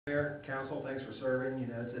Mayor, council, thanks for serving. You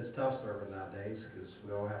know, it's tough serving nowadays because we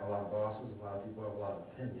all have a lot of bosses, a lot of people have a lot of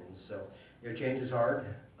opinions. So, you know, change is hard.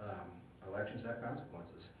 Elections have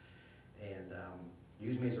consequences. And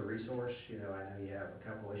use me as a resource. You know, I know you have a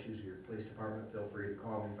couple issues with your police department. Feel free to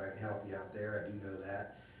call me if I can help you out there. I do know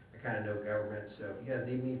that. I kind of know government. So if you guys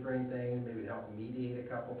need me for anything, maybe to help mediate a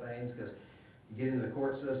couple things, because you get into the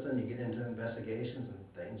court system, you get into investigations, and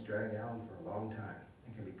things drag down for a long time.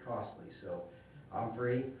 It can be costly. So I'm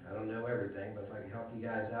free. I don't know everything, but if I can help you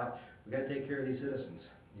guys out, we got to take care of these citizens.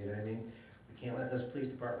 You know what I mean? We can't let this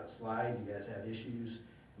police department slide. You guys have issues.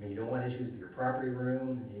 I mean, you don't want issues with your property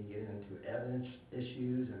room. You get into evidence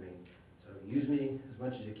issues. I mean, so use me as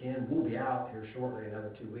much as you can. We'll be out here shortly.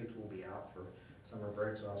 Another 2 weeks, we'll be out for summer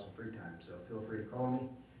breaks, off some free time. So feel free to call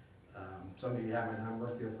me. Some of you have my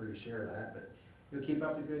number. Feel free to share that. But you'll keep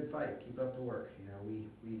up the good fight. Keep up the work. You know,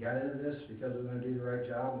 we got into this because we're going to do the right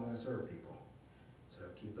job. We're going to serve people. So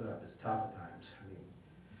keep it up. It's tough at times. I mean,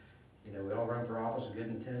 you know, we all run for office with good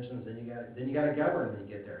intentions. Then you got to govern when you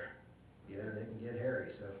get there. You know, they can get hairy.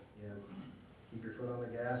 So you know, keep your foot on the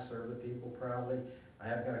gas. Serve the people proudly. I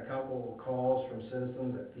have got a couple calls from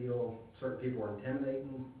citizens that feel certain people are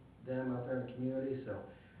intimidating them out there in the community. So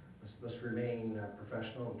let's remain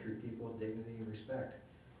professional and treat people with dignity and respect.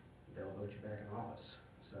 They'll vote you back in office.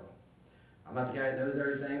 So I'm not the guy that knows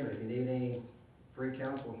everything, but if you need any free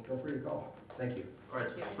counsel, feel free to call. Thank you. All right,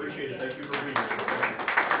 appreciate it. Thank you for being here.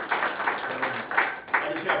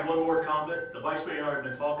 I just have one more comment. The Vice Mayor and I have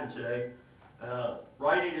been talking today.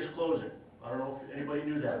 Rite Aid is closing. I don't know if anybody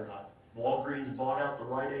knew that or not. Walgreens bought out the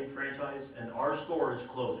Rite Aid franchise, and our store is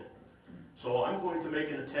closing. So I'm going to make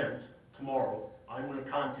an attempt tomorrow. I'm going to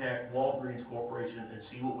contact Walgreens Corporation and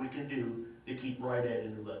see what we can do to keep Rite Aid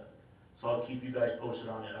in New Lebanon. So I'll keep you guys posted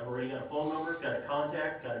on that. I've already got a phone number, got a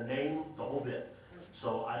contact, got a name, the whole bit.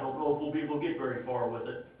 So I don't know if we'll be able to get very far with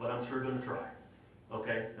it, but I'm sure going to try.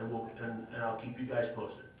 Okay, and I'll keep you guys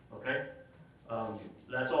posted. Okay,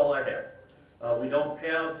 that's all I have. We don't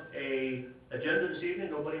have a agenda this evening.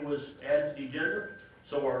 Nobody was added to the agenda.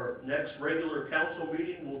 So our next regular council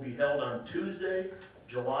meeting will be held on Tuesday,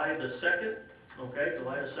 July the 2nd. Okay,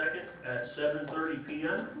 July the 2nd at 7:30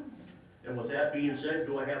 p.m. And with that being said,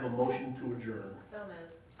 do I have a motion to adjourn? So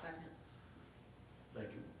moved. Second. Thank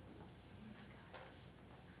you.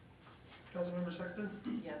 Councilmember Sexton?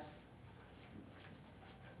 Yes.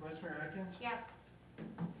 Vice Mayor Atkins? Yes.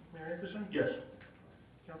 Mayor Nickerson? Yes.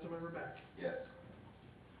 Councilmember Beck? Yes.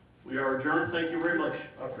 We are adjourned. Thank you very much.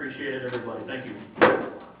 I appreciate it, everybody. Thank you.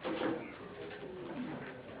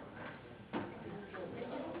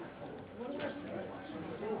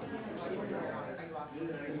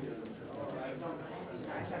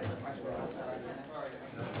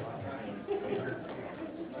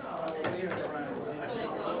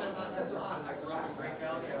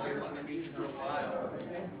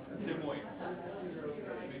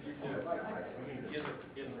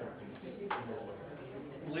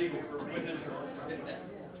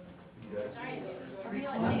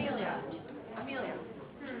 Amelia.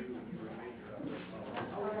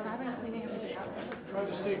 Try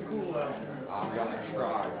to stay cool out there. I'm gonna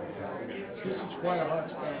try. This is quite a hot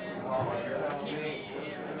spot.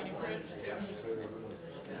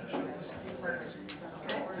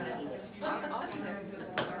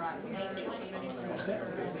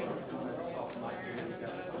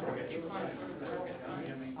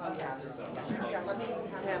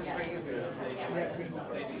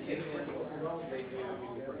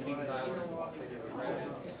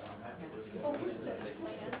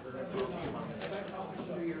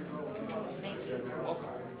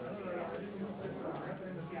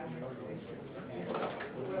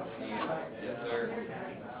 Yes, sir.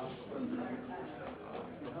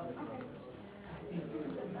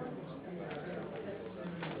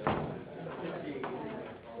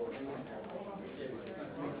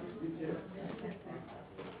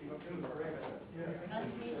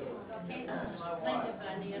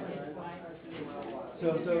 So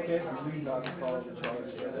it's okay for me not to follow the charter,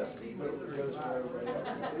 so that goes for everybody else.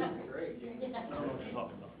 I don't know what you're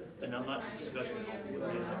talking about. And I'm not discussing it with you.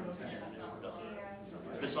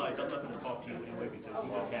 Besides, I'm not going to talk to you anyway because you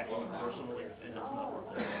attacked me personally, and that's not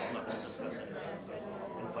worth it. I'm not going to discuss it.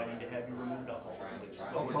 And if I need to have you removed, I'll call the police.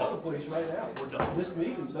 I'll call the police right now. We're done. This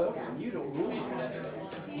meeting's over, and you don't rule it.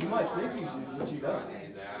 You might think you do, but you don't.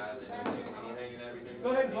 Go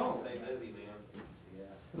ahead and call them.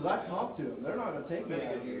 Because I talked to them. They're not going to take me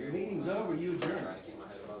out of here. The meeting's over, you adjourn.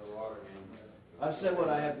 I've said what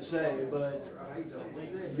I have to say, but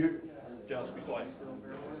Gus, be quiet.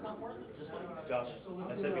 Gus,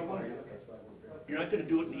 I said be quiet. You're not gonna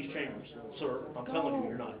do it in these chambers, sir. I'm telling you,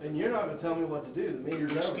 you're not. And you're not gonna tell me what to do, the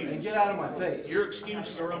meeting's over, and get out of my face. Your excuse,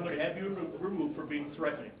 sir, I'm gonna have you removed for being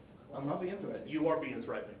threatening. I'm not being threatened. You are being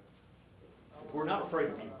threatening. We're not afraid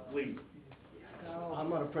of you. Leave. I'm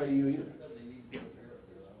not afraid of you either. Yeah.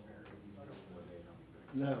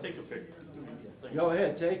 No. Take a picture. Go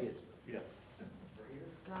ahead, take it. Yeah,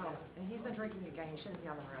 Go. And he's been drinking again, he shouldn't be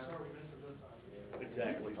on the road.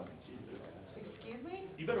 exactly. Excuse me?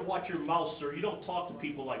 You better watch your mouth, sir. You don't talk to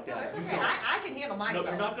people like No, that. it's You okay, don't. I can handle No, myself.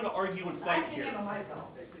 you're not gonna argue and I fight can here. handle myself.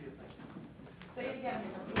 Say it again.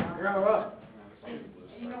 Grow up.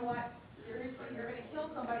 You know what? You're gonna kill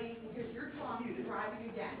somebody because you're drunk, driving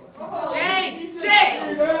again. Hey!